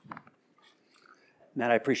Matt,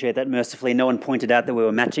 I appreciate that. Mercifully, no one pointed out that we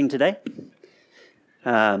were matching today.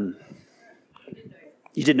 You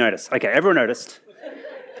did notice. Okay, everyone noticed.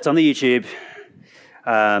 It's on the YouTube.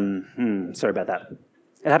 Sorry about that.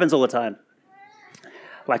 It happens all the time.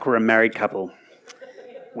 Like we're a married couple,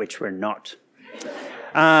 which we're not.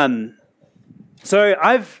 So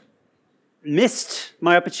I've missed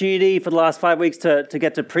my opportunity for the last 5 weeks to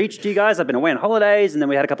get to preach to you guys. I've been away on holidays, and then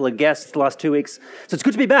we had a couple of guests the last 2 weeks. So it's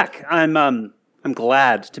good to be back. I'm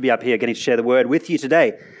glad to be up here getting to share the word with you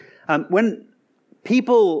today. When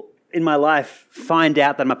people in my life find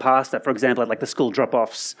out that I'm a pastor, for example, at like the school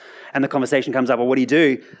drop-offs, and the conversation comes up, well, what do you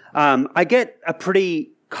do? I get a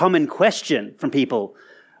pretty common question from people.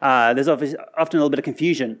 There's often a little bit of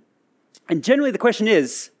confusion. And generally the question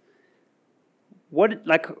is,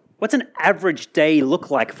 what's an average day look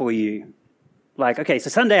like for you? Like, okay, so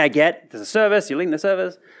Sunday there's a service, you're leading the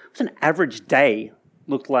service. What's an average day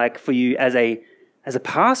look like for you as a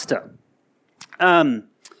pastor?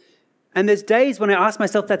 And there's days when I ask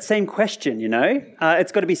myself that same question,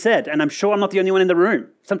 it's got to be said. And I'm sure I'm not the only one in the room.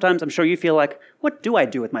 Sometimes I'm sure you feel like, what do I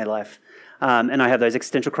do with my life? And I have those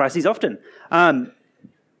existential crises often.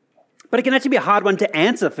 But it can actually be a hard one to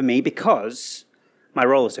answer for me because my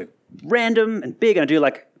role is so random and big, and I do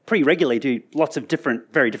pretty regularly do lots of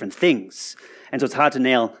very different things. And so it's hard to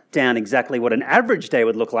nail down exactly what an average day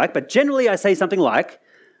would look like. But generally I say something like,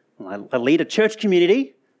 I lead a church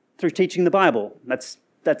community through teaching the Bible. That's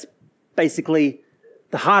basically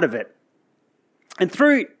the heart of it. And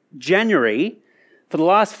through January, for the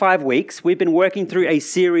last 5 weeks, we've been working through a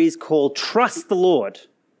series called Trust the Lord,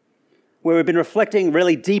 where we've been reflecting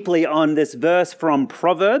really deeply on this verse from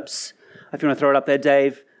Proverbs. If you want to throw it up there,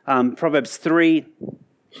 Dave. Proverbs 3,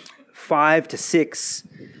 5 to 6.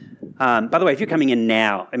 By the way, if you're coming in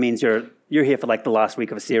now, it means you're here for the last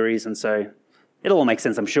week of a series, and so it'll all make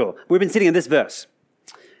sense, I'm sure. We've been sitting in this verse.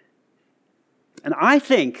 And I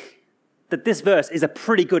think that this verse is a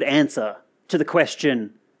pretty good answer to the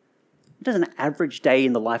question, what does an average day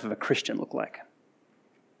in the life of a Christian look like?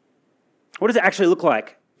 What does it actually look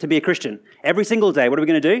like to be a Christian? Every single day, what are we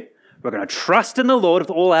going to do? We're going to trust in the Lord with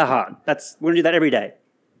all our heart. We're going to do that every day.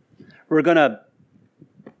 We're going to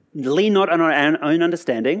lean not on our own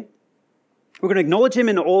understanding. We're going to acknowledge him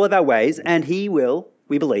in all of our ways, and he will,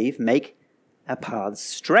 we believe, make our paths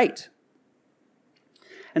straight.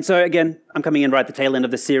 And so, again, I'm coming in right at the tail end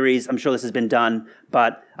of the series. I'm sure this has been done,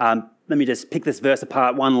 but let me just pick this verse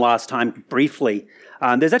apart one last time briefly.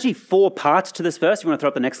 There's actually 4 parts to this verse. If you want to throw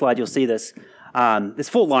up the next slide, you'll see this. There's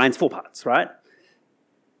 4 lines, 4 parts, right?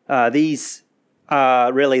 These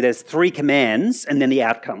are really, there's 3 commands and then the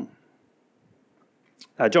outcome.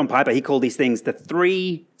 John Piper, he called these things the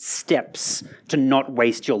 3 steps to not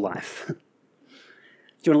waste your life. Do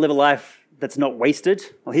you want to live a life that's not wasted?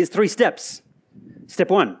 Well, here's 3 steps. Step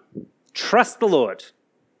 1, trust the Lord.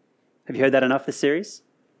 Have you heard that enough this series?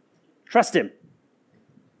 Trust him.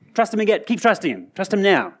 Trust him again. Keep trusting him. Trust him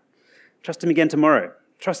now. Trust him again tomorrow.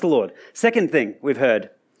 Trust the Lord. Second thing we've heard,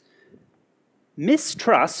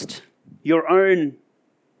 mistrust your own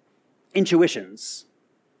intuitions.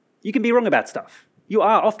 You can be wrong about stuff. You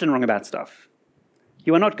are often wrong about stuff.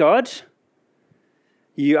 You are not God.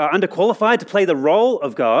 You are underqualified to play the role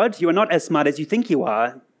of God. You are not as smart as you think you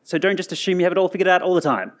are. So don't just assume you have it all figured out all the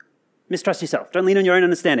time. Mistrust yourself. Don't lean on your own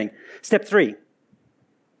understanding. Step 3,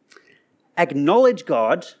 acknowledge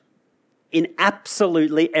God in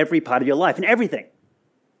absolutely every part of your life, in everything.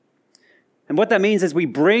 And what that means is we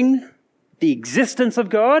bring the existence of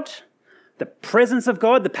God, the presence of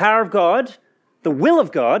God, the power of God, the will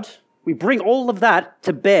of God, we bring all of that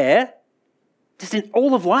to bear just in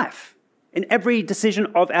all of life. In every decision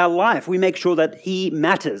of our life, we make sure that he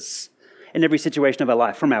matters in every situation of our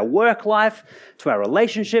life, from our work life, to our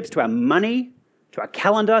relationships, to our money, to our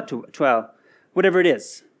calendar, to our whatever it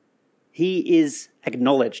is. He is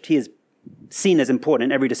acknowledged. He is seen as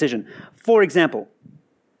important in every decision. For example,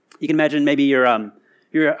 you can imagine maybe you're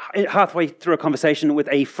halfway through a conversation with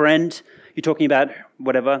a friend. You're talking about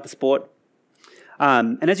whatever, the sport.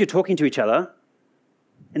 And as you're talking to each other,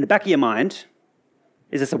 in the back of your mind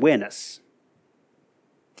is this awareness.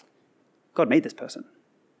 God made this person.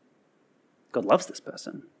 God loves this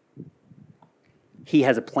person. He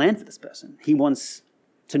has a plan for this person. He wants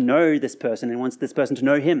to know this person and wants this person to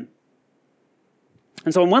know him.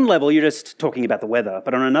 And so on one level, you're just talking about the weather.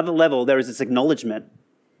 But on another level, there is this acknowledgement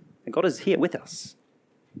that God is here with us.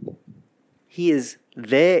 He is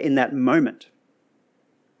there in that moment.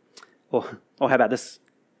 Or how about this?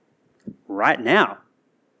 Right now.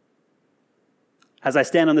 As I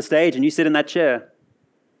stand on the stage and you sit in that chair,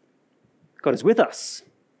 God is with us.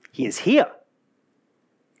 He is here.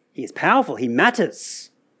 He is powerful. He matters.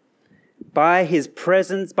 By his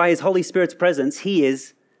presence, by his Holy Spirit's presence, he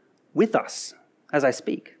is with us as I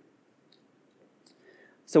speak.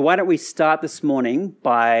 So why don't we start this morning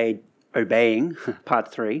by obeying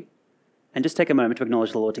part 3 and just take a moment to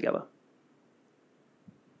acknowledge the Lord together.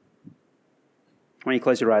 Why don't you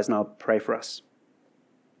close your eyes and I'll pray for us.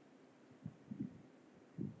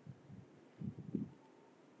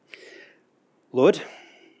 Lord,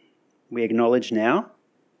 we acknowledge now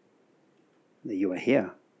that you are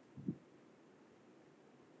here.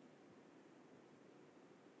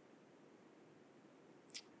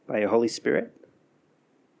 By your Holy Spirit,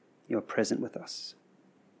 you are present with us.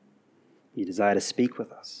 You desire to speak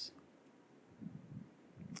with us.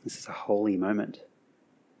 This is a holy moment.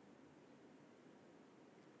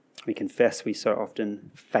 We confess we so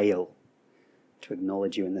often fail to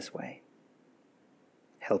acknowledge you in this way.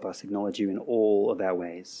 Help us acknowledge you in all of our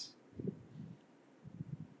ways.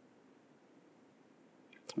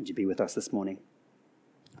 Would you be with us this morning?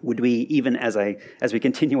 Would we, even as we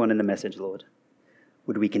continue on in the message, Lord,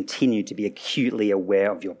 would we continue to be acutely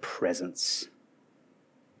aware of your presence?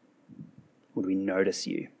 Would we notice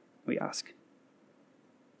you, we ask?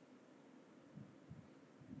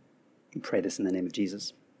 We pray this in the name of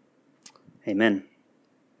Jesus. Amen.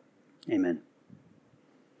 Amen.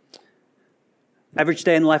 Average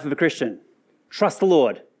day in the life of a Christian. Trust the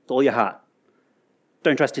Lord with all your heart.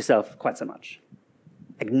 Don't trust yourself quite so much.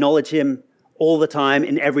 Acknowledge him all the time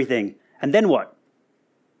in everything. And then what?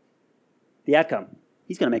 The outcome.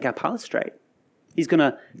 He's going to make our paths straight. He's going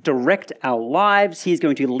to direct our lives. He's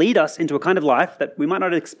going to lead us into a kind of life that we might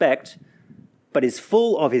not expect, but is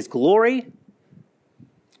full of his glory,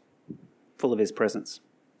 full of his presence.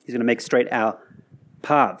 He's going to make straight our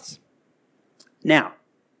paths. Now,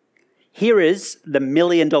 here is the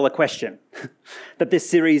million-dollar question that this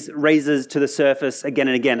series raises to the surface again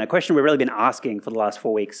and again, a question we've really been asking for the last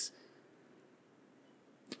 4 weeks.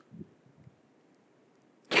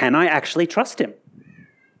 Can I actually trust him?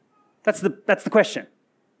 That's the question.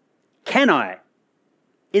 Can I?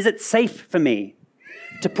 Is it safe for me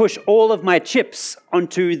to push all of my chips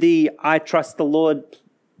onto the I trust the Lord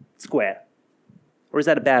square? Or is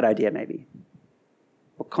that a bad idea maybe?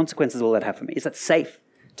 What consequences will that have for me? Is that safe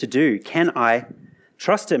to do? Can I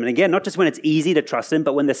trust him? And again, not just when it's easy to trust him,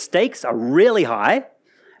 but when the stakes are really high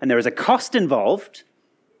and there is a cost involved,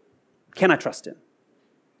 can I trust him?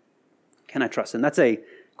 Can I trust him? That's a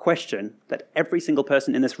question that every single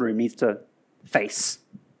person in this room needs to face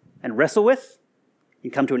and wrestle with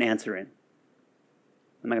and come to an answer in.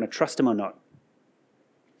 Am I going to trust him or not?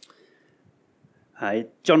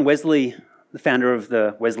 John Wesley, the founder of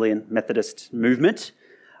the Wesleyan Methodist movement,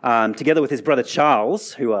 together with his brother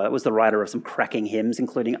Charles, who was the writer of some cracking hymns,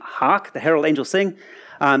 including Hark, the Herald Angels Sing,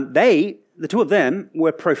 the two of them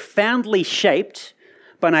were profoundly shaped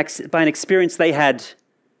by an experience they had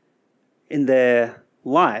in their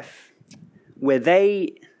life where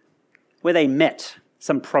they met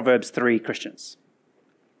some Proverbs 3 Christians.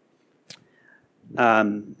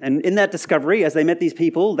 And in that discovery, as they met these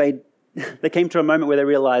people, they came to a moment where they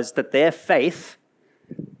realized that their faith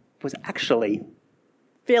was actually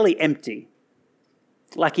fairly empty,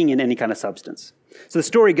 lacking in any kind of substance. So the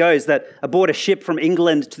story goes that aboard a ship from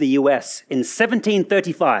England to the US in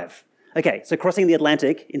 1735, okay, so crossing the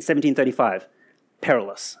Atlantic in 1735,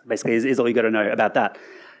 perilous, basically, is all you got to know about that.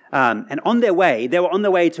 And they were on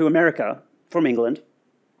their way to America from England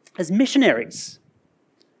as missionaries.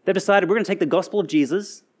 They've decided we're going to take the gospel of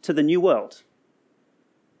Jesus to the new world.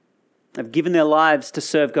 They've given their lives to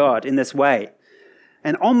serve God in this way.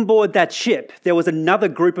 And on board that ship, there was another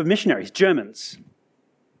group of missionaries, German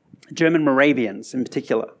Moravians in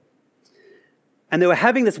particular. And they were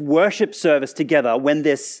having this worship service together when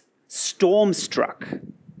this storm struck.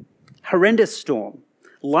 Horrendous storm,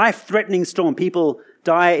 life-threatening storm. People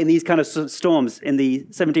die in these kind of storms in the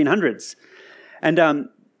 1700s. And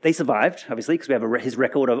they survived, obviously, because we have his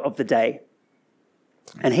record of the day.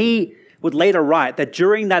 And he would later write that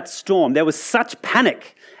during that storm, there was such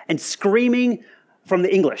panic and screaming from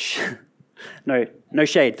the English. No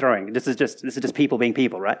shade throwing. This is just people being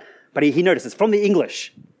people, right? But he notices from the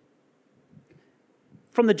English.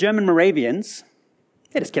 From the German Moravians,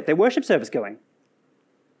 they just kept their worship service going.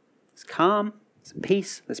 It's calm, there's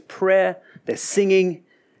peace, there's prayer, there's singing,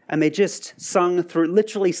 and they just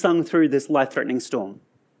literally sung through this life-threatening storm.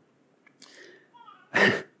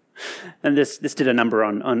 And this did a number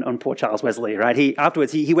on poor Charles Wesley, right? He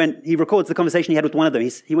records the conversation he had with one of them.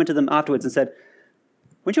 He went to them afterwards and said,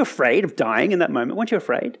 "Weren't you afraid of dying in that moment? Weren't you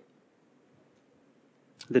afraid?"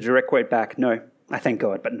 The direct quote back, "No, I thank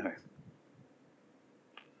God, but no."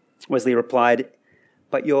 Wesley replied,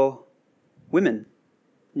 but your women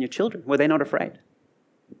and your children, were they not afraid?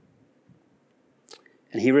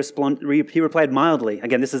 And he replied mildly.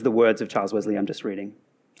 Again, this is the words of Charles Wesley I'm just reading.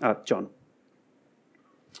 John.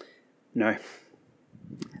 No,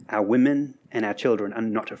 our women and our children are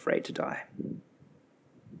not afraid to die.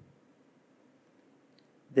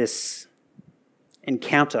 This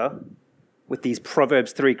encounter with these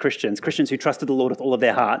Proverbs 3 Christians who trusted the Lord with all of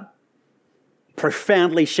their heart,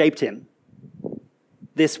 profoundly shaped him.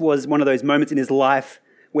 This was one of those moments in his life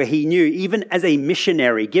where he knew, even as a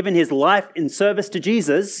missionary, given his life in service to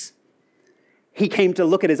Jesus, he came to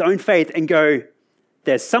look at his own faith and go,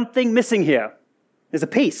 there's something missing here. There's a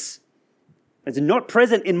piece that's not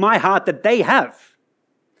present in my heart that they have.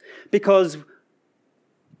 Because,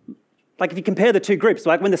 like if you compare the two groups,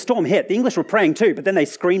 like when the storm hit, the English were praying too, but then they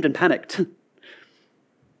screamed and panicked.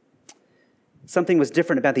 Something was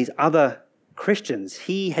different about these other Christians.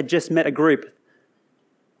 He had just met a group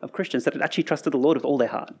of Christians that had actually trusted the Lord with all their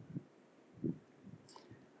heart.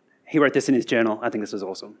 He wrote this in his journal. I think this was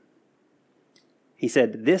awesome. He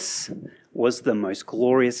said, "This was the most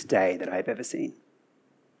glorious day that I've ever seen."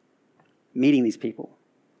 Meeting these people,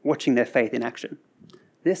 watching their faith in action.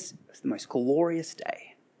 This was the most glorious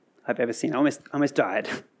day I've ever seen. I almost died.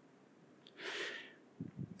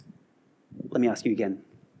 Let me ask you again.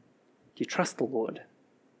 Do you trust the Lord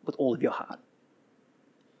with all of your heart?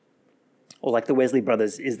 Or like the Wesley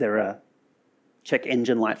brothers, is there a check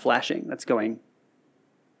engine light flashing that's going,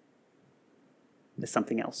 there's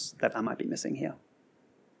something else that I might be missing here?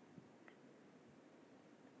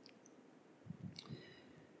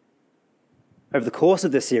 Over the course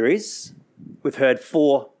of this series, we've heard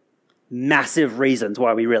 4 massive reasons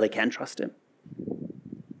why we really can trust him.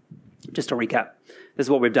 Just to recap, this is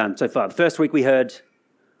what we've done so far. The first week we heard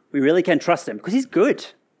we really can trust him because he's good.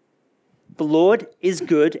 The Lord is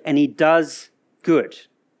good and he does good.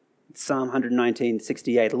 It's Psalm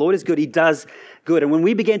 119:68. The Lord is good, he does good. And when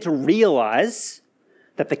we begin to realize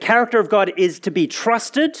that the character of God is to be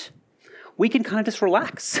trusted, we can kind of just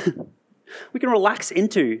relax. We can relax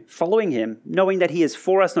into following him, knowing that he is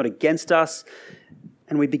for us, not against us,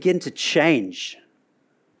 and we begin to change.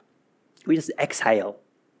 We just exhale.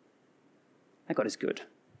 Our God is good.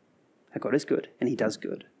 Our God is good, and he does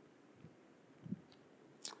good.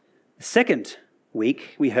 The second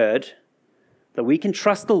week, we heard that we can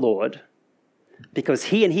trust the Lord because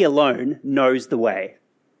he and he alone knows the way.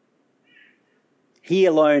 He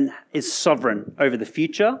alone is sovereign over the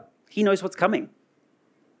future. He knows what's coming.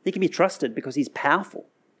 He can be trusted because he's powerful.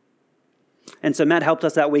 And so Matt helped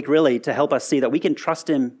us that week really to help us see that we can trust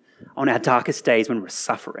him on our darkest days when we're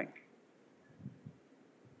suffering.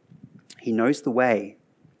 He knows the way.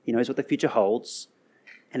 He knows what the future holds,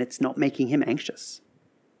 and it's not making him anxious.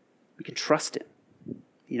 We can trust him.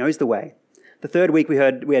 He knows the way. The third week we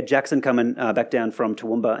had Jackson coming back down from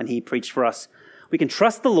Toowoomba, and he preached for us. We can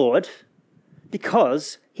trust the Lord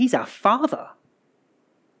because he's our Father.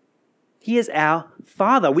 He is our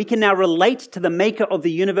Father. We can now relate to the maker of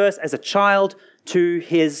the universe as a child to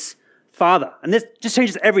his Father. And this just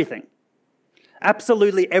changes everything.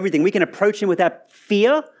 Absolutely everything. We can approach him without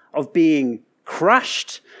fear of being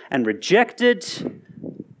crushed and rejected,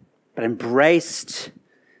 but embraced,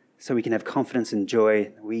 so we can have confidence and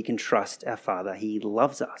joy. We can trust our Father. He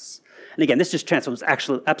loves us. And again, this just transforms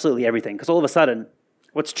absolutely everything, because all of a sudden,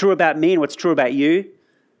 what's true about me and what's true about you,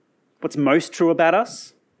 what's most true about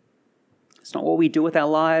us, it's not what we do with our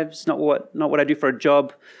lives, not what I do for a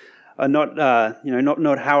job, not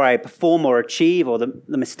how I perform or achieve or the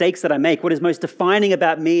mistakes that I make. What is most defining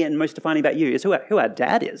about me and most defining about you is who our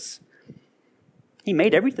dad is. He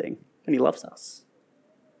made everything and he loves us.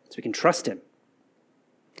 So we can trust him.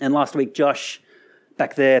 And last week, Josh,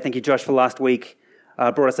 back there, thank you, Josh, for last week,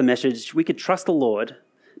 brought us a message. We could trust the Lord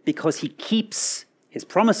because he keeps his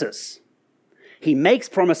promises. He makes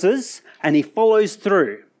promises and he follows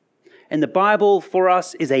through. And the Bible for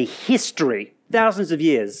us is a history, thousands of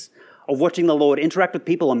years, of watching the Lord interact with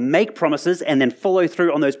people and make promises and then follow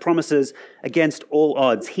through on those promises against all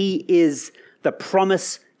odds. He is the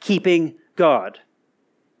promise-keeping God.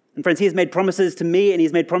 And friends, he has made promises to me and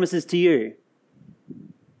he's made promises to you.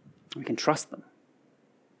 We can trust them.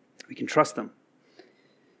 We can trust them.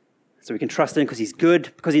 So we can trust him because he's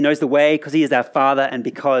good, because he knows the way, because he is our Father, and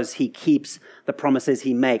because he keeps the promises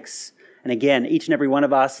he makes. And again, each and every one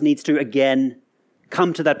of us needs to, again,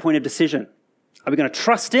 come to that point of decision. Are we going to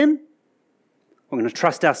trust him? Or are we going to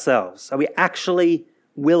trust ourselves? Are we actually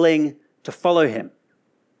willing to follow him?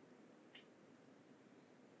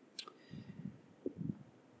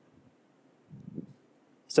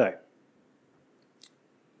 So,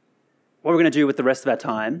 what we're going to do with the rest of our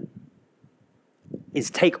time is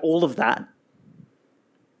take all of that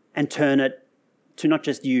and turn it to not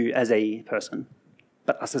just you as a person,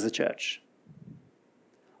 but us as a church.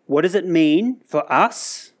 What does it mean for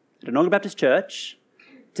us at Ononga Baptist Church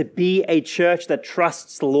to be a church that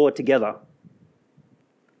trusts the Lord together?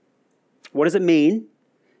 What does it mean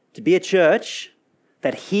to be a church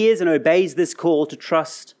that hears and obeys this call to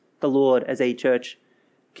trust the Lord as a church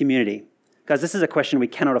community? Guys, this is a question we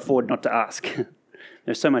cannot afford not to ask.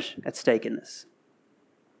 There's so much at stake in this.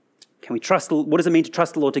 Can we trust? What does it mean to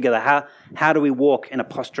trust the Lord together? How do we walk in a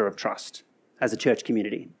posture of trust as a church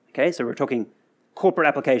community? Okay, so we're talking corporate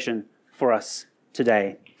application for us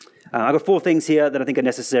today. I've got 4 things here that I think are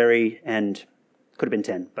necessary, and could have been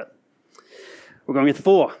 10, but we're going with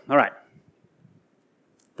 4. All right.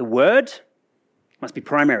 The word must be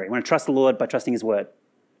primary. We want to trust the Lord by trusting his word.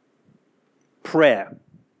 Prayer.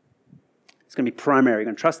 It's going to be primary. We're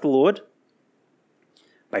going to trust the Lord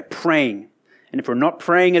by praying. And if we're not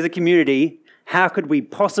praying as a community, how could we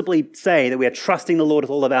possibly say that we are trusting the Lord with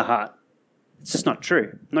all of our heart? It's just not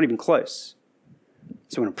true. Not even close.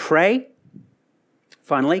 So we're going to pray.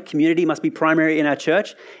 Finally, community must be primary in our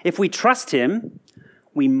church. If we trust him,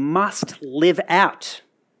 we must live out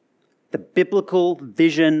the biblical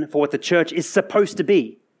vision for what the church is supposed to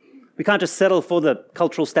be. We can't just settle for the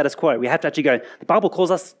cultural status quo. We have to actually go, the Bible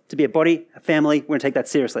calls us to be a body, a family. We're going to take that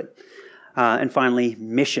seriously. And finally,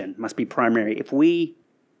 mission must be primary. If we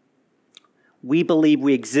believe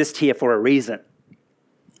we exist here for a reason,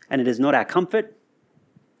 and it is not our comfort,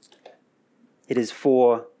 it is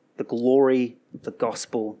for the glory of the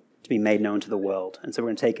gospel to be made known to the world. And so we're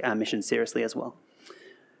going to take our mission seriously as well.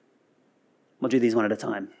 We'll do these one at a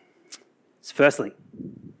time. So firstly,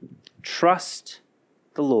 trust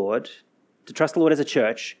the Lord. To trust the Lord as a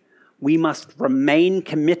church, we must remain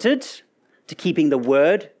committed to keeping the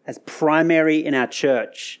word as primary in our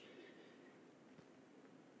church.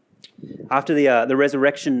 After the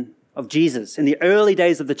resurrection of Jesus, in the early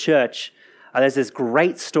days of the church, there's this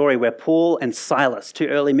great story where Paul and Silas, 2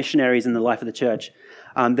 early missionaries in the life of the church,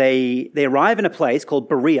 they arrive in a place called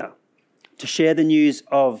Berea to share the news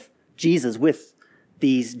of Jesus with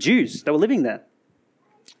these Jews that were living there.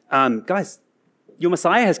 Guys, your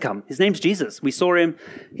Messiah has come. His name's Jesus. We saw him.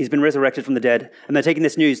 He's been resurrected from the dead. And they're taking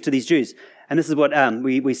this news to these Jews. And this is what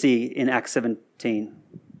we see in Acts 17.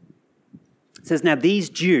 It says, now these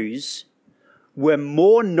Jews were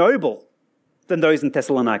more noble than those in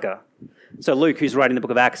Thessalonica. So Luke, who's writing the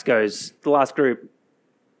book of Acts, goes, the last group,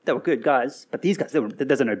 they were good guys, but these guys,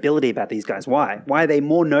 there's a nobility about these guys. Why? Why are they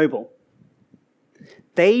more noble?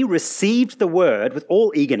 They received the word with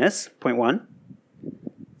all eagerness, point 1.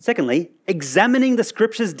 Secondly, examining the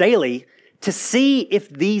scriptures daily to see if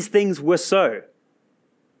these things were so.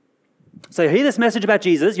 So hear this message about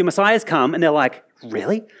Jesus, your Messiah has come, and they're like,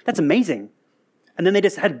 really? That's amazing. And then they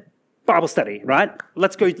just had Bible study, right?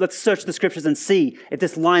 Let's search the scriptures and see if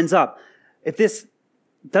this lines up.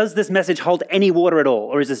 Does this message hold any water at all,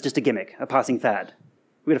 or is this just a gimmick, a passing fad?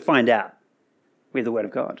 We're going to find out. We have the word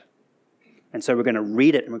of God. And so we're going to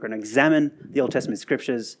read it and we're going to examine the Old Testament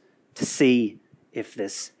scriptures to see if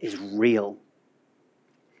this is real.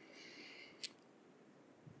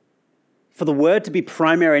 For the word to be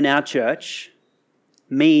primary in our church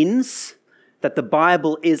means that the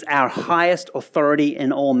Bible is our highest authority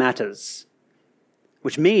in all matters,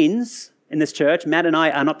 which means in this church, Matt and I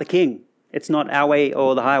are not the king. It's not our way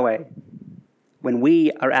or the highway. When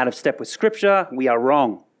we are out of step with Scripture, we are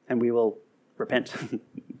wrong and we will repent.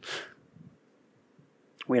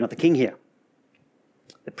 We are not the king here.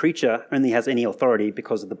 The preacher only has any authority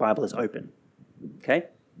because the Bible is open. Okay?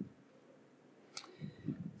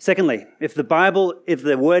 Secondly, if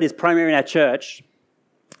the word is primary in our church,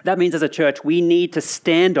 that means as a church we need to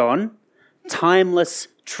stand on timeless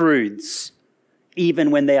truths, even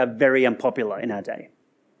when they are very unpopular in our day.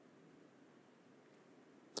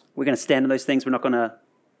 We're going to stand on those things. We're not going to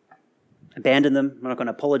abandon them. We're not going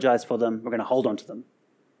to apologize for them. We're going to hold on to them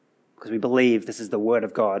because we believe this is the word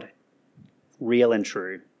of God, real and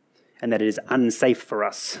true, and that it is unsafe for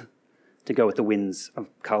us to go with the winds of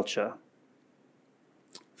culture.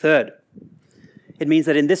 Third, it means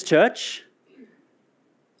that in this church,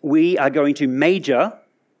 we are going to major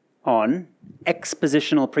on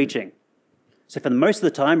expositional preaching. So for the most of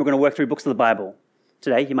the time, we're going to work through books of the Bible.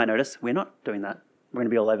 Today, you might notice, we're not doing that. We're going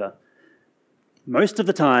to be all over. Most of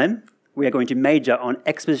the time, we are going to major on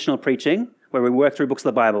expositional preaching, where we work through books of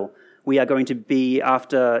the Bible. We are going to be,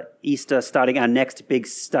 after Easter, starting our next big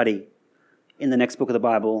study in the next book of the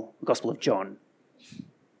Bible, the Gospel of John.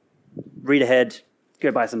 Read ahead,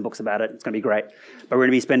 go buy some books about it. It's going to be great. But we're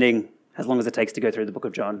going to be spending as long as it takes to go through the book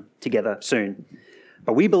of John together soon.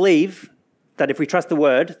 But we believe that if we trust the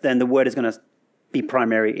word, then the word is going to be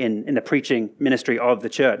primary in the preaching ministry of the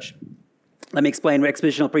church. Let me explain what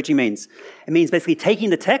expositional preaching means. It means basically taking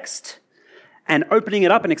the text and opening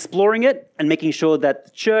it up and exploring it and making sure that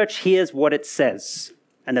the church hears what it says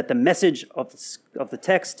and that the message of the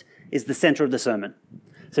text is the center of the sermon.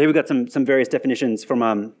 So here we've got some various definitions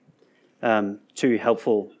from two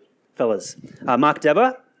helpful fellas. Mark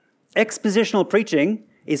Dever, expositional preaching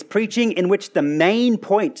is preaching in which the main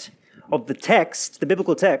point of the text, the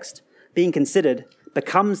biblical text, being considered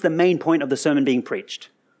becomes the main point of the sermon being preached.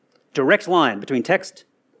 Direct line between text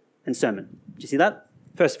and sermon. Do you see that?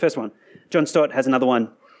 First one. John Stott has another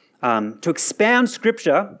one. To expound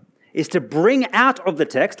Scripture is to bring out of the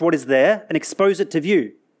text what is there and expose it to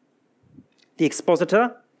view. The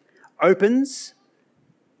expositor opens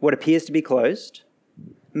what appears to be closed,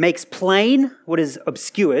 makes plain what is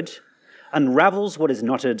obscured, unravels what is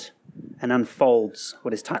knotted, and unfolds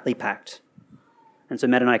what is tightly packed. And so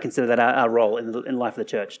Matt and I consider that our role in the life of the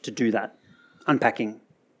church, to do that, unpacking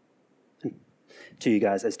to you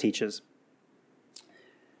guys as teachers.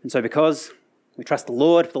 And so because we trust the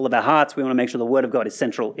Lord with all of our hearts, we want to make sure the Word of God is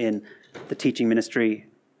central in the teaching ministry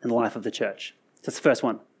and the life of the church. So that's the first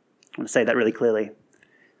one. I want to say that really clearly.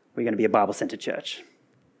 We're going to be a Bible-centered church.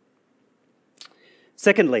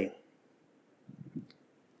 Secondly,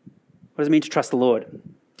 what does it mean to trust the Lord?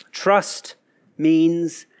 Trust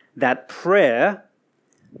means that prayer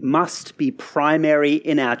must be primary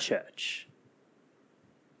in our church.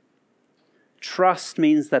 Trust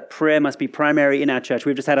means that prayer must be primary in our church.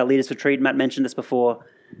 We've just had our leaders retreat. Matt mentioned this before.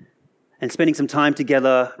 And spending some time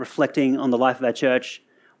together, reflecting on the life of our church,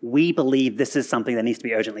 we believe this is something that needs to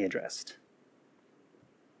be urgently addressed.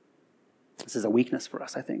 This is a weakness for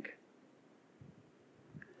us, I think.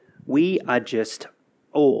 We are just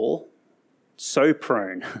all so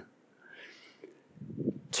prone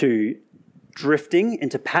to drifting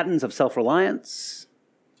into patterns of self-reliance,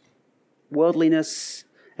 worldliness,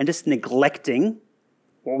 and just neglecting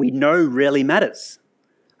what we know really matters.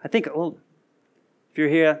 I think, well, if you're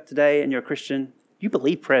here today and you're a Christian, you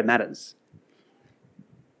believe prayer matters.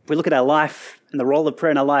 If we look at our life and the role of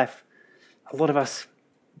prayer in our life, a lot of us,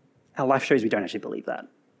 our life shows we don't actually believe that.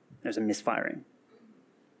 There's a misfiring.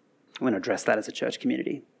 I want to address that as a church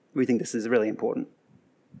community. We think this is really important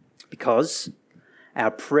because our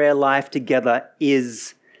prayer life together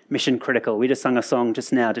is mission critical. We just sung a song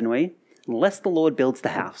just now, didn't we? Unless the Lord builds the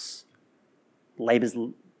house,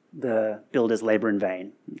 the builders labor in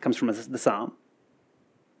vain. It comes from the psalm.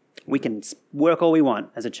 We can work all we want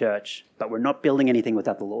as a church, but we're not building anything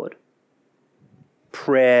without the Lord.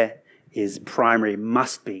 Prayer is primary,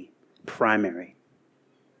 must be primary.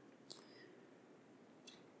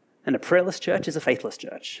 And a prayerless church is a faithless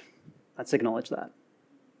church. Let's acknowledge that.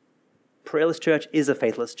 Prayerless church is a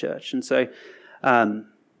faithless church. And so,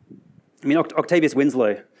 Octavius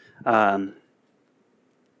Winslow,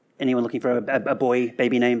 anyone looking for a boy,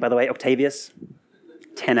 baby name, by the way? Octavius?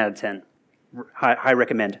 10 out of 10. High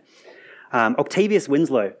recommend. Octavius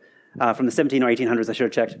Winslow, from the 17 or 1800s, I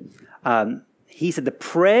should have checked. He said, the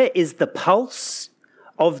prayer is the pulse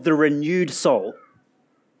of the renewed soul,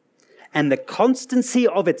 and the constancy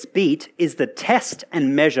of its beat is the test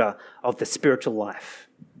and measure of the spiritual life.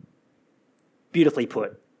 Beautifully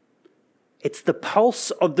put. It's the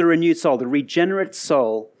pulse of the renewed soul, the regenerate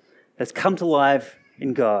soul that's come to life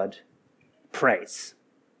in God, prays.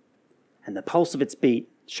 And the pulse of its beat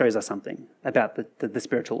shows us something about the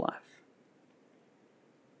spiritual life.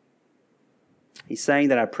 He's saying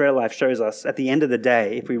that our prayer life shows us, at the end of the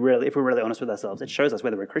day, if we're really honest with ourselves, it shows us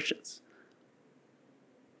whether we're Christians.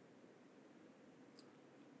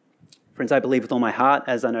 Friends, I believe with all my heart,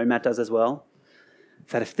 as I know Matt does as well,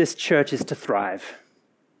 that if this church is to thrive,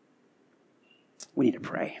 we need to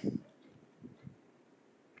pray.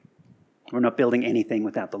 We're not building anything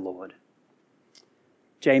without the Lord.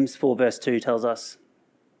 James 4 verse 2 tells us,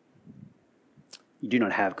 you do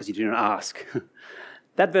not have because you do not ask.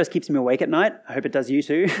 That verse keeps me awake at night. I hope it does you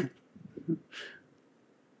too.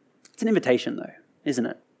 It's an invitation though, isn't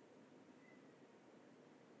it?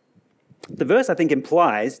 The verse, I think,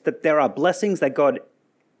 implies that there are blessings that God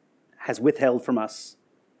has withheld from us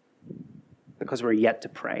because we're yet to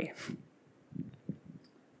pray.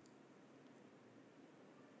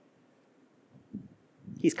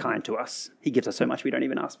 He's kind to us. He gives us so much we don't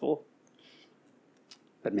even ask for.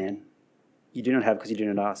 But man, you do not have because you do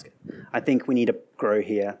not ask. I think we need to grow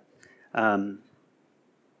here. Let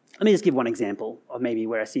me just give one example of maybe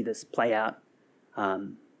where I see this play out.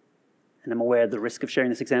 And I'm aware of the risk of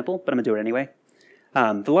sharing this example, but I'm going to do it anyway.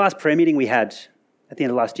 The last prayer meeting we had at the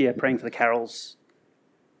end of last year, praying for the carols,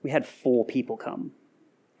 we had 4 people come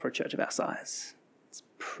for a church of our size. It's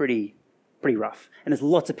pretty rough. And there's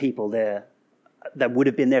lots of people there that would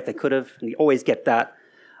have been there if they could have, and you always get that.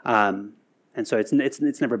 And so it's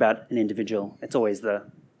never about an individual. It's always for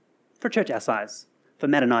a church our size, for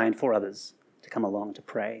Matt and I and 4 others to come along to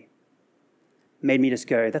pray. Made me just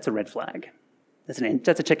go, that's a red flag. That's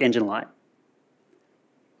a check engine light.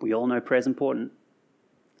 We all know prayer's important,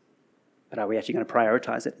 but are we actually going to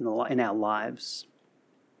prioritize it in our lives?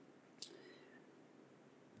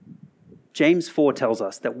 James 4 tells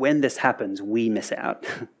us that when this happens, we miss out.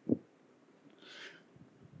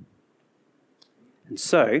 And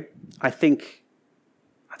so I think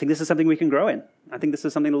this is something we can grow in. I think this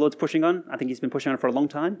is something the Lord's pushing on. I think he's been pushing on it for a long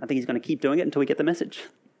time. I think he's going to keep doing it until we get the message.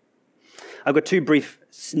 I've got 2 brief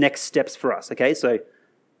next steps for us, okay? So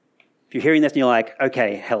if you're hearing this and you're like,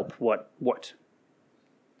 okay, help, what?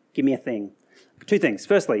 Give me a thing. 2 things.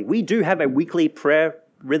 Firstly, we do have a weekly prayer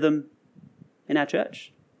rhythm in our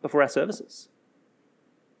church before our services.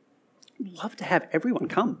 I'd love to have everyone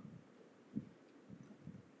come.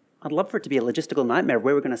 I'd love for it to be a logistical nightmare of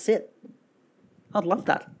where we're going to sit. I'd love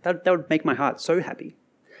that. That would make my heart so happy.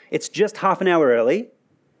 It's just half an hour early.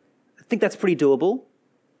 I think that's pretty doable.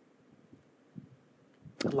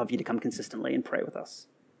 I'd love you to come consistently and pray with us.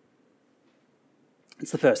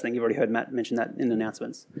 It's the first thing. You've already heard Matt mention that in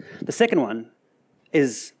announcements. The second one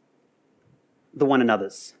is the one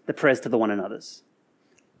another's, the prayers to the one another's.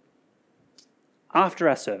 After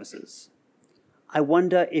our services, I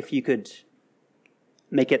wonder if you could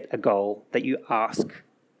make it a goal that you ask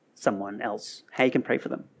someone else how you can pray for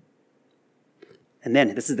them. And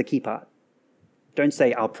then, this is the key part. Don't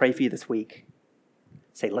say, I'll pray for you this week.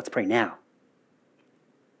 Say, let's pray now.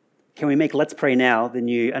 Can we make let's pray now the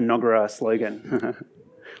new inaugural slogan?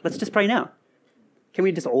 Let's just pray now. Can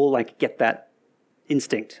we just all get that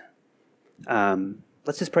instinct?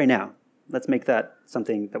 Let's just pray now. Let's make that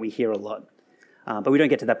something that we hear a lot. But we don't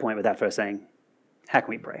get to that point without first saying, how can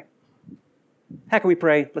we pray? How can we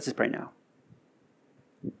pray? Let's just pray now.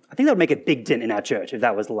 I think that would make a big dent in our church if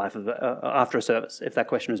that was the life of after a service, if that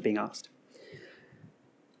question was being asked.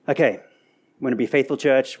 Okay, we want to be a faithful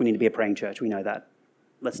church. We need to be a praying church. We know that.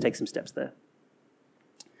 Let's take some steps there.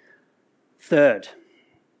 Third,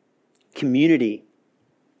 community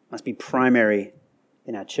must be primary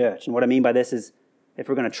in our church. And what I mean by this is if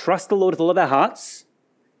we're going to trust the Lord with all of our hearts,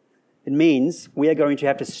 it means we are going to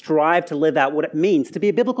have to strive to live out what it means to be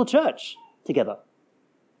a biblical church together.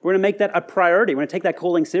 We're going to make that a priority. We're going to take that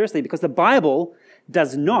calling seriously because the Bible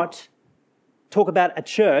does not talk about a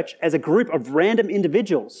church as a group of random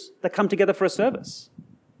individuals that come together for a service.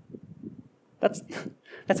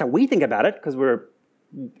 That's how we think about it because we're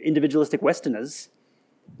individualistic Westerners.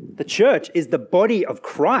 The church is the body of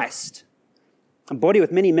Christ, a body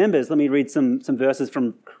with many members. Let me read some verses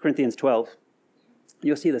from Corinthians 12.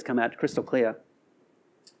 You'll see this come out crystal clear.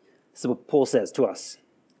 This is what Paul says to us.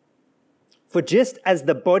 For just as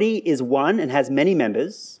the body is one and has many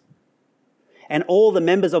members, and all the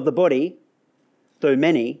members of the body, though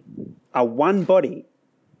many, are one body,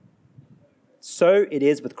 so it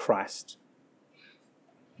is with Christ.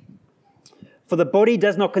 For the body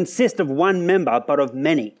does not consist of one member, but of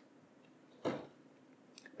many.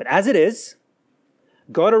 But as it is,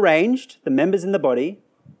 God arranged the members in the body,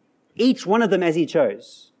 each one of them as he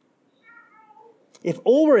chose. If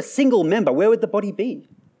all were a single member, where would the body be?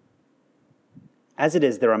 As it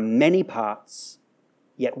is, there are many parts,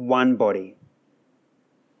 yet one body.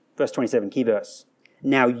 Verse 27, key verse.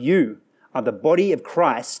 Now you are the body of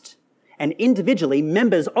Christ and individually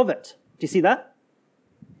members of it. Do you see that?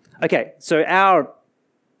 Okay, so our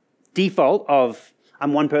default of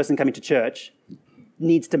I'm one person coming to church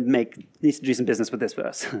needs to do some business with this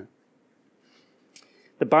verse.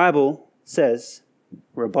 The Bible says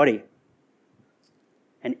we're a body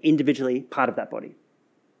and individually part of that body.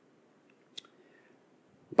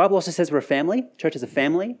 The Bible also says we're a family. Church is a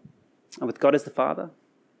family, and with God as the Father,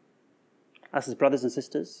 us as brothers and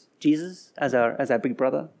sisters, Jesus as our big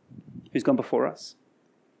brother who's gone before us.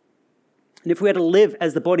 And if we are to live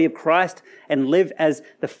as the body of Christ and live as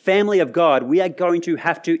the family of God, we are going to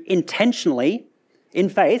have to intentionally, in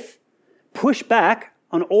faith, push back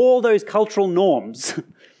on all those cultural norms,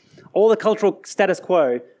 all the cultural status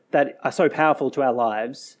quo that are so powerful to our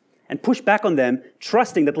lives, and push back on them,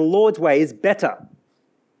 trusting that the Lord's way is better.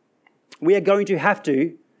 We are going to have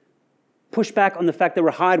to push back on the fact that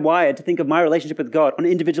we're hardwired to think of my relationship with God on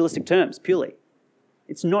individualistic terms, purely.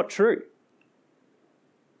 It's not true.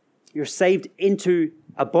 You're saved into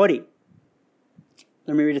a body.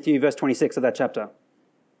 Let me read it to you, verse 26 of that chapter.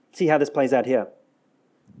 See how this plays out here.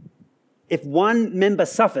 If one member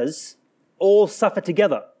suffers, all suffer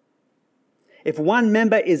together. If one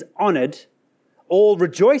member is honored, all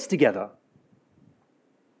rejoice together.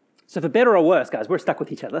 So for better or worse, guys, we're stuck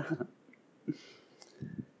with each other.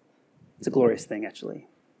 It's a glorious thing, actually.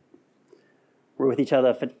 We're with each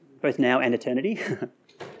other for both now and eternity.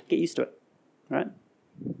 Get used to it, right?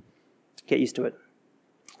 Get used to it.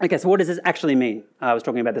 Okay, so what does this actually mean? I was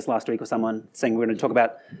talking about this last week with someone saying we're going to talk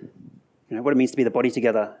about what it means to be the body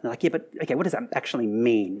together. And they're like, yeah, but okay, what does that actually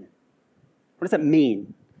mean? What does that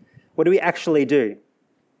mean? What do we actually do?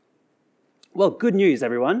 Well, good news,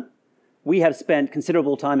 everyone. We have spent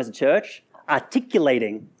considerable time as a church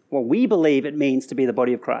articulating what we believe it means to be the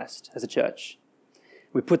body of Christ as a church.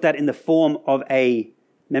 We put that in the form of a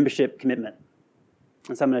membership commitment.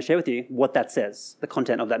 And so I'm going to share with you what that says, the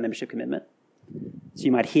content of that membership commitment. So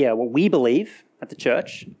you might hear what we believe at the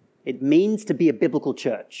church it means to be a biblical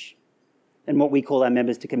church and what we call our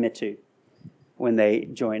members to commit to when they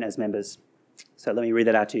join as members. So let me read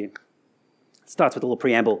that out to you. It starts with a little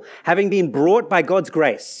preamble. Having been brought by God's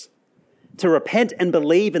grace to repent and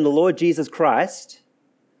believe in the Lord Jesus Christ,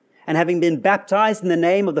 and having been baptized in the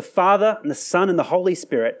name of the Father and the Son and the Holy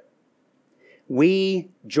Spirit,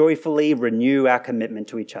 we joyfully renew our commitment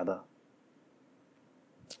to each other.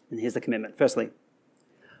 And here's the commitment. Firstly,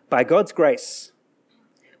 by God's grace,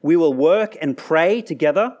 we will work and pray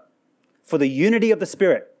together for the unity of the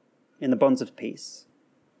Spirit in the bonds of peace,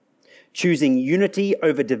 choosing unity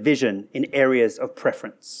over division in areas of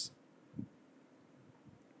preference.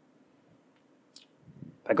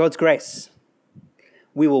 By God's grace,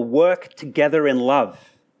 we will work together in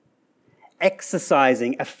love,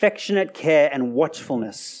 exercising affectionate care and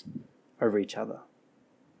watchfulness over each other.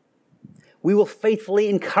 We will faithfully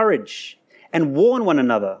encourage and warn one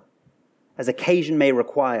another as occasion may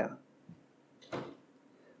require.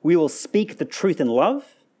 We will speak the truth in love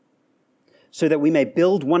so that we may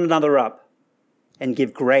build one another up and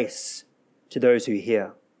give grace to those who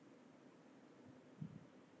hear.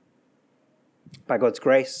 By God's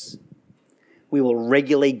grace, we will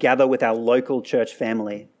regularly gather with our local church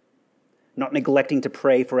family, not neglecting to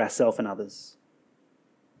pray for ourselves and others.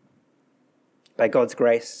 By God's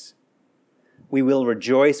grace, we will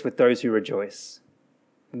rejoice with those who rejoice,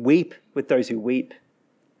 weep with those who weep,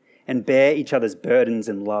 and bear each other's burdens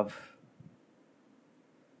in love.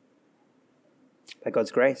 By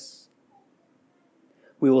God's grace,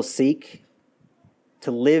 we will seek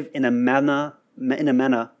to live in a manner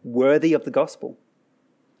worthy of the gospel,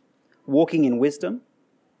 walking in wisdom,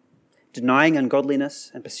 denying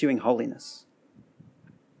ungodliness, and pursuing holiness.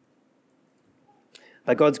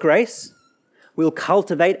 By God's grace, we'll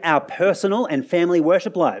cultivate our personal and family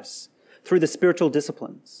worship lives through the spiritual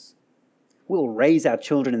disciplines. We'll raise our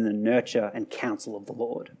children in the nurture and counsel of the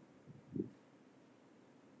Lord.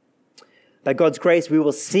 By God's grace, we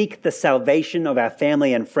will seek the salvation of our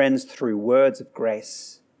family and friends through words of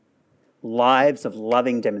grace, lives of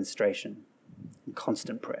loving demonstration, and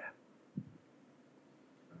constant prayer.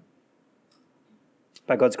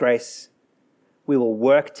 By God's grace, we will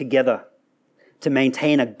work together to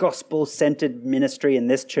maintain a gospel-centered ministry in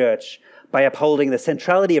this church by upholding the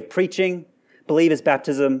centrality of preaching, believers'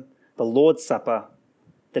 baptism, the Lord's Supper,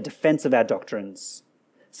 the defense of our doctrines,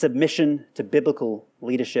 submission to biblical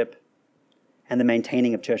leadership, and the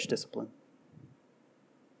maintaining of church discipline.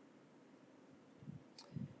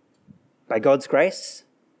 By God's grace,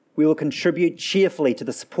 we will contribute cheerfully to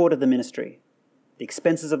the support of the ministry, the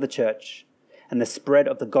expenses of the church, and the spread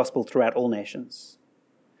of the gospel throughout all nations,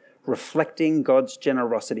 reflecting God's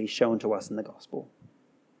generosity shown to us in the gospel.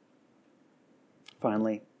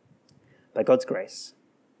 Finally, by God's grace,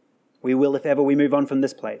 we will, if ever we move on from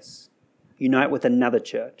this place, unite with another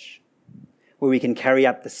church where we can carry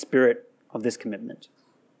out the spirit of this commitment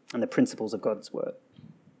and the principles of God's word.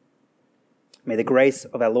 May the grace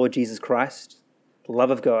of our Lord Jesus Christ, the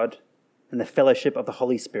love of God, and the fellowship of the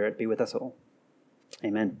Holy Spirit be with us all.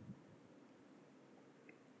 Amen.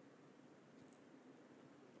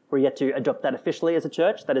 We're yet to adopt that officially as a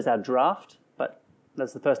church. That is our draft, but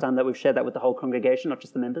that's the first time that we've shared that with the whole congregation, not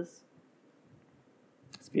just the members.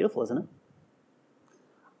 It's beautiful, isn't it?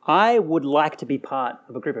 I would like to be part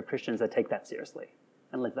of a group of Christians that take that seriously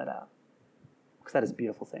and live that out, because that is a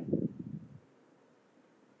beautiful thing.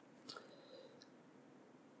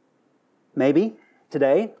 Maybe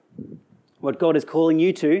today, what God is calling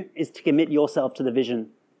you to is to commit yourself to the vision,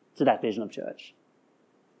 to that vision of church,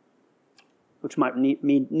 which might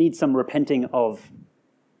need some repenting of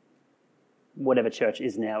whatever church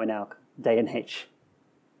is now in our day and age.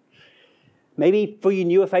 Maybe for you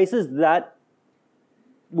newer faces, that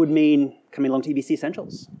would mean coming along to EBC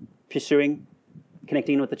Essentials, pursuing,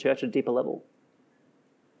 connecting with the church at a deeper level.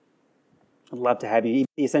 I'd love to have you.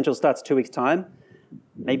 The Essential starts 2 weeks' time.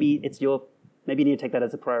 Maybe you need to take that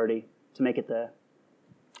as a priority to make it there,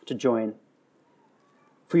 to join.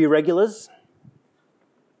 For you regulars,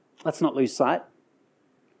 let's not lose sight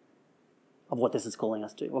of what this is calling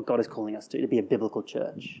us to, what God is calling us to be a biblical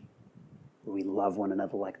church where we love one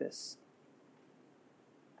another like this.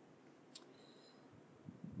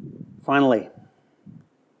 Finally,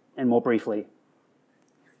 and more briefly,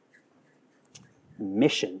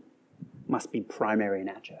 mission must be primary in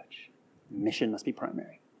our church. Mission must be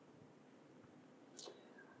primary.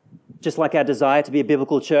 Just like our desire to be a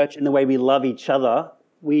biblical church in the way we love each other,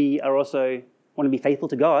 we are also want to be faithful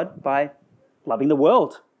to God by loving the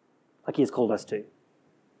world like he has called us to.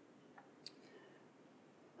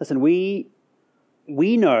 Listen, we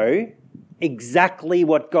know exactly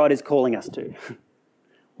what God is calling us to.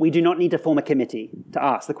 We do not need to form a committee to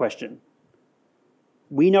ask the question.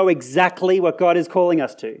 We know exactly what God is calling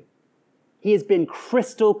us to. He has been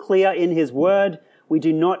crystal clear in his word. We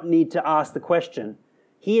do not need to ask the question.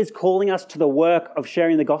 He is calling us to the work of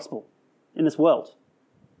sharing the gospel in this world.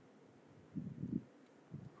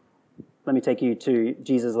 Let me take you to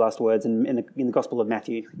Jesus' last words in the Gospel of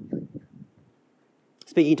Matthew.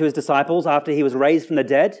 Speaking to his disciples after he was raised from the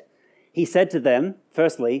dead, he said to them,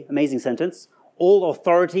 firstly, amazing sentence, "All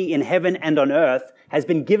authority in heaven and on earth has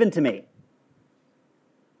been given to me."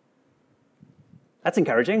 That's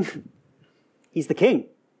encouraging. He's the king.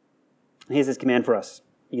 And here's his command for us.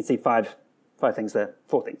 You can see five things there.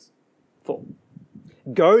 4 things. 4.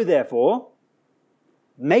 Go, therefore,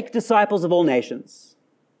 make disciples of all nations,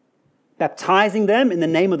 baptizing them in the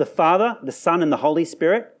name of the Father, the Son, and the Holy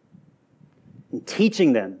Spirit, and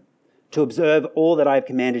teaching them to observe all that I have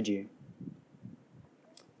commanded you.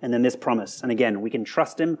 And then this promise. And again, we can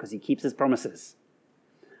trust him because he keeps his promises.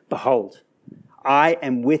 Behold, I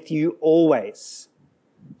am with you always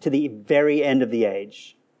to the very end of the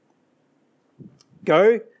age.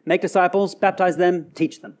 Go, make disciples, baptize them,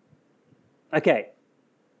 teach them. Okay,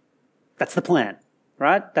 that's the plan,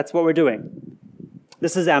 right? That's what we're doing.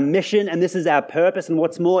 This is our mission and this is our purpose. And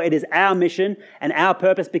what's more, it is our mission and our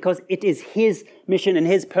purpose because it is his mission and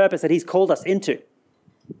his purpose that he's called us into.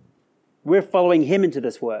 We're following him into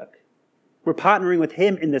this work. We're partnering with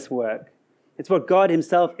him in this work. It's what God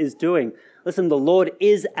himself is doing. Listen, the Lord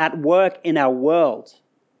is at work in our world,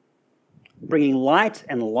 bringing light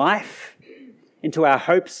and life into our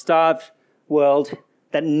hope-starved world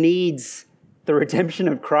that needs the redemption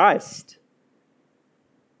of Christ.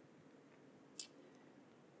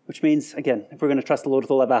 Which means, again, if we're going to trust the Lord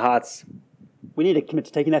with all of our hearts, we need to commit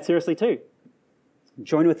to taking that seriously too.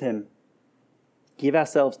 Join with him. Give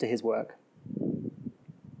ourselves to his work.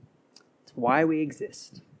 It's why we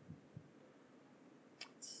exist.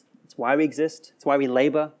 It's why we exist. It's why we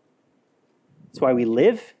labor. It's why we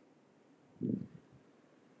live.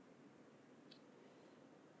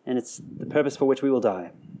 And it's the purpose for which we will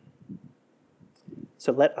die.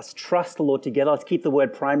 So let us trust the Lord together. Let's keep the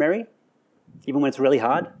word primary, even when it's really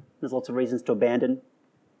hard. There's lots of reasons to abandon,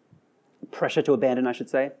 pressure to abandon, I should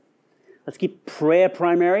say. Let's keep prayer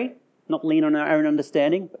primary, not lean on our own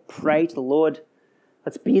understanding, but pray to the Lord.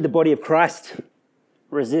 Let's be the body of Christ,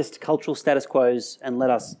 resist cultural status quos, and let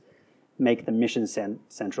us make the mission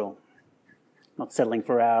central, not settling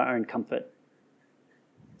for our own comfort.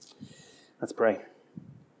 Let's pray.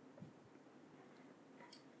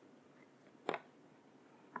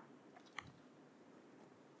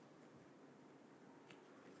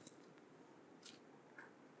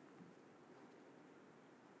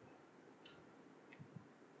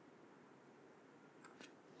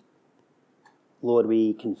 Lord,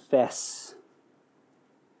 we confess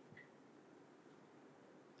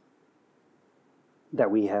that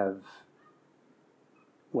we have,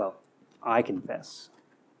 I confess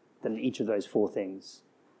that in each of those 4 things,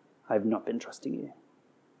 I have not been trusting you.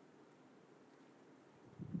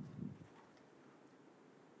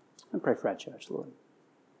 I pray for our church, Lord.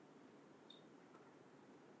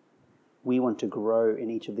 We want to grow in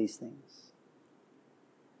each of these things.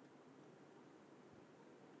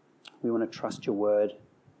 We want to trust your word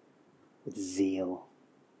with zeal,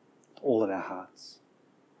 with all of our hearts.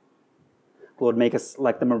 Lord, make us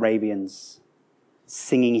like the Moravians,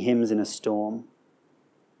 singing hymns in a storm.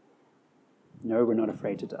 No, we're not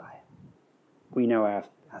afraid to die. We know our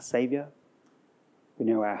Savior. We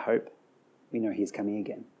know our hope. We know he is coming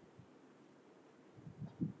again.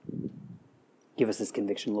 Give us this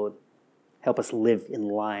conviction, Lord. Help us live in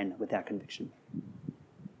line with our conviction.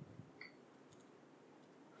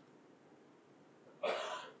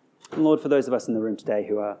 And Lord, for those of us in the room today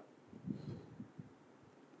who are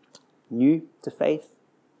new to faith,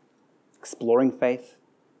 exploring faith,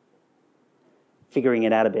 figuring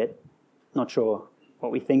it out a bit. Not sure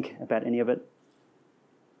what we think about any of it.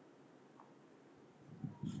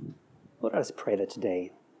 Lord, I just pray that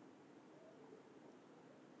today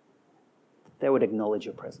they would acknowledge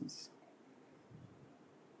your presence,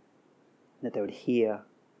 that they would hear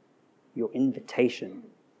your invitation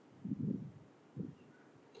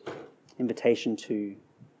to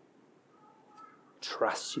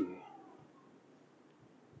trust you,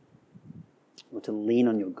 or to lean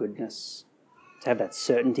on your goodness, to have that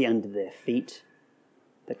certainty under their feet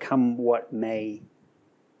that come what may,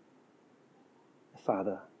 the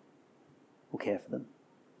Father will care for them.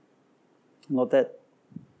 Lord, that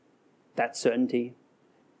certainty,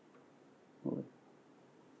 Lord,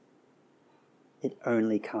 it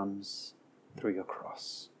only comes through your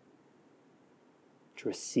cross, to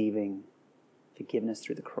receiving forgiveness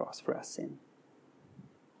through the cross for our sin.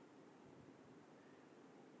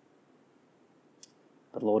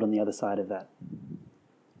 But Lord, on the other side of that,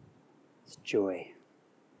 it's joy,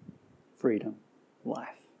 freedom,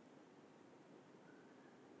 life.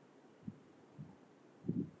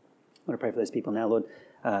 I want to pray for those people now, Lord.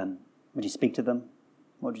 Would you speak to them?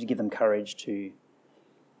 Lord, would you give them courage to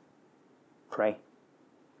pray?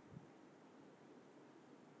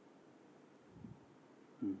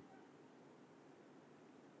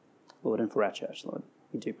 Lord, and for our church, Lord,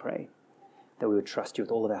 we do pray that we would trust you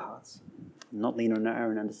with all of our hearts, not lean on our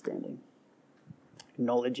own understanding.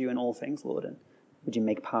 Acknowledge you in all things, Lord, and would you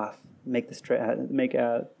make our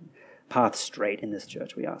path straight in this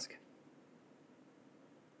church, we ask.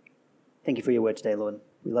 Thank you for your word today, Lord.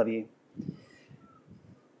 We love you.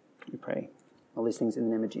 We pray all these things in the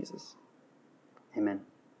name of Jesus. Amen.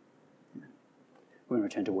 We're going to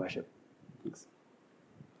return to worship. Thanks.